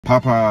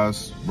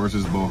Popeyes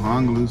versus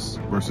Bojangles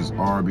versus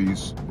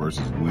Arby's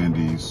versus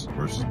Wendy's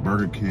versus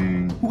Burger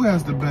King. Who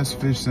has the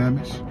best fish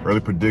sandwich? Early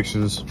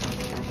predictions,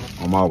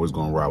 I'm always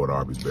gonna ride with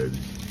Arby's, baby.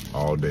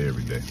 All day,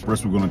 every day.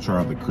 First, we're gonna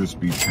try the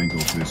crispy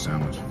panko fish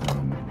sandwich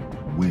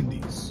from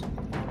Wendy's.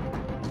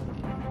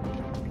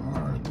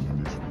 All right,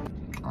 Wendy's,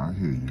 I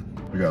hear you.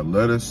 We got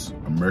lettuce,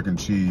 American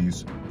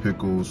cheese,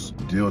 pickles,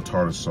 dill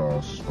tartar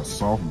sauce, a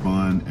soft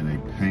bun, and a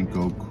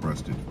panko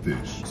crusted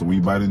fish. So when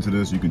you bite into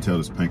this, you can tell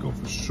it's panko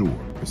for sure.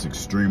 It's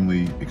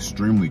extremely,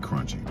 extremely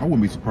crunchy. I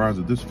wouldn't be surprised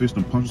if this fish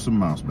done punched some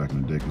mouse back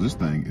in the day, because this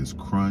thing is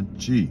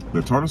crunchy.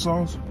 The tartar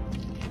sauce,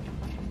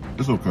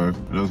 it's okay.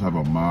 It does have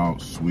a mild,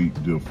 sweet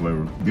dill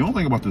flavor. The only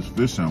thing about this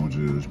fish sandwich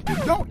is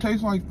it don't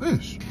taste like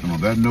fish. And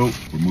on that note,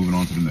 we're moving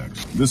on to the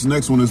next. This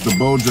next one is the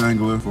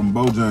Bojangler from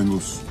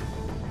Bojangles.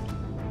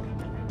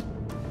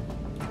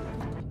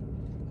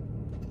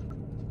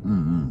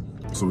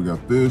 So we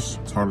got fish,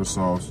 tartar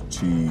sauce,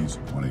 cheese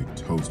on a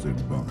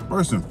toasted bun.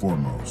 First and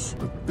foremost,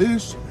 the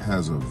fish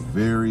has a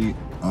very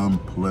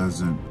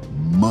unpleasant,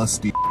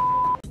 musty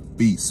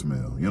feet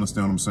smell. You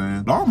understand what I'm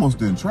saying? I almost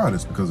didn't try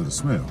this because of the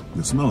smell.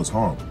 The smell is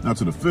horrible. Now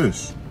to the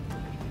fish,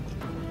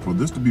 for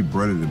this to be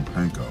breaded in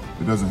panko,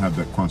 it doesn't have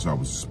that crunch I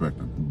was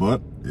expecting,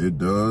 but it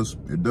does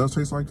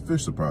taste like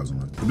fish,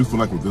 surprisingly. I do feel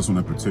like with this one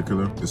in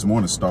particular, it's more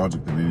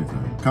nostalgic than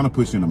anything. Kind of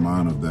puts you in the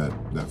mind of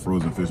that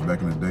frozen fish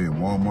back in the day in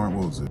Walmart.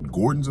 What was it,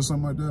 Gordon's or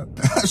something like that?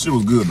 That shit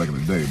was good back in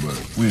the day,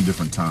 but we're in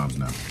different times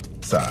now.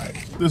 Side.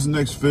 This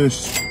next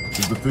fish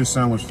is the fish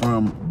sandwich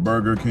from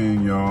Burger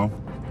King, y'all.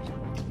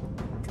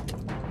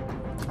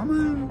 I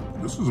mean,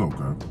 this is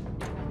okay.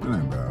 It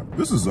ain't bad.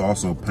 This is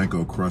also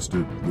panko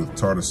crusted with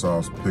tartar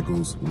sauce,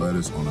 pickles,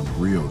 lettuce on a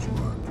brioche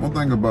bun. One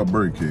thing about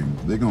Burger King,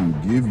 they're gonna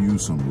give you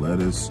some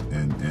lettuce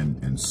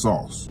and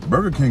sauce.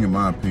 Burger King, in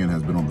my opinion,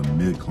 has been on the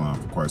mid-climb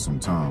for quite some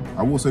time.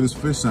 I will say this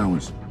fish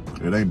sandwich,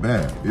 it ain't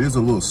bad. It is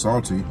a little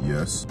salty,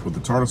 yes, but the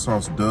tartar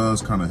sauce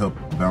does kind of help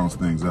balance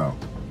things out.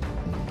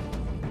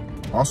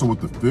 Also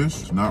with the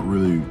fish, it's not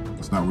really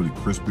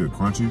crispy or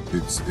crunchy.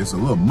 It's a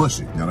little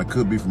mushy. Now that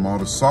could be from all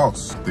the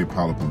sauce they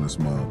pile up on this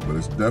mug, but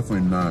it's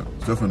definitely not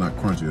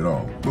crunchy at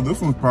all. But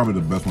this one's probably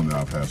the best one that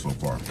I've had so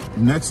far.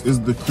 Next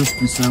is the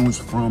crispy sandwich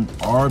from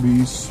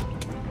Arby's.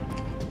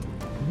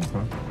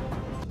 Okay.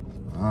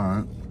 All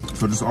right.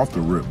 So just off the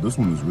rip, this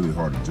one is really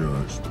hard to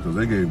judge because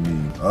they gave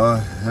me a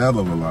hell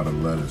of a lot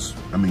of lettuce.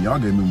 I mean, y'all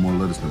gave me more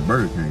lettuce than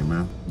Burger King,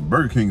 man.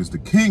 Burger King is the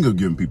king of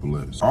giving people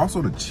lettuce.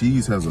 Also, the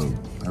cheese has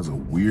a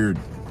weird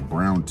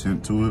brown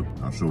tint to it.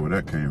 Not sure where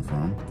that came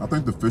from. I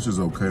think the fish is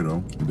okay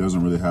though. It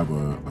doesn't really have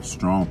a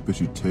strong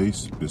fishy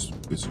taste. It's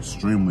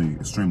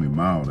extremely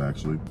mild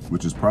actually,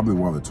 which is probably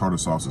why the tartar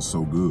sauce is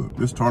so good.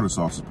 This tartar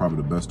sauce is probably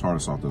the best tartar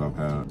sauce that I've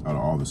had out of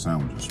all the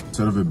sandwiches.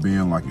 Instead of it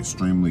being like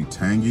extremely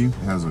tangy, it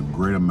has a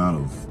great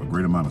amount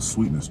of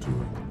sweetness to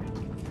it.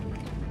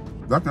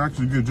 That can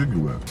actually get jiggy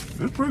with.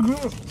 It's pretty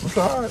good. It's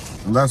all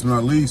right. And last but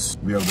not least,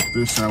 we have the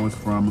fish sandwich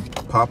from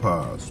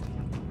Popeyes.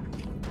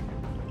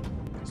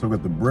 So we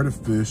got the breaded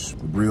fish,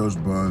 the brioche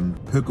bun,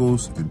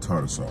 pickles, and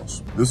tartar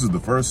sauce. This is the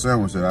first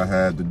sandwich that I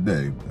had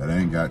today that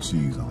ain't got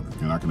cheese on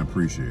it, and I can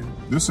appreciate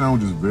it. This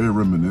sandwich is very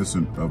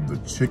reminiscent of the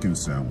chicken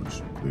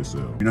sandwich they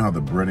sell. You know how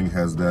the breading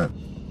has that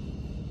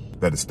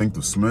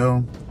distinctive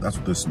smell? That's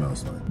what this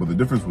smells like. But the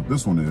difference with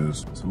this one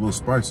is it's a little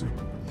spicy.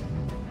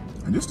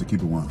 And just to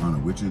keep it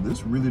 100 with you,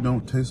 this really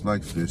don't taste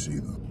like fish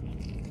either.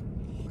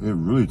 It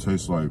really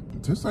tastes like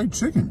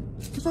chicken.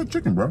 It tastes like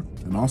chicken, bro.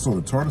 And also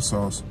the tartar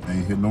sauce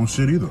ain't hitting on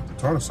shit either. The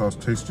tartar sauce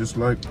tastes just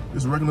like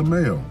just regular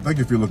mayo. I think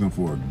if you're looking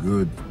for a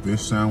good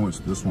fish sandwich,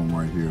 this one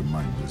right here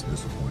might just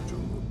disappoint you a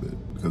little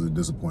bit because it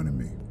disappointed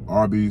me.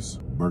 Arby's,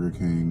 Burger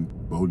King,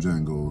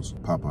 Bojangles,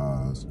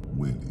 Popeyes,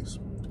 Wendy's.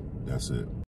 That's it.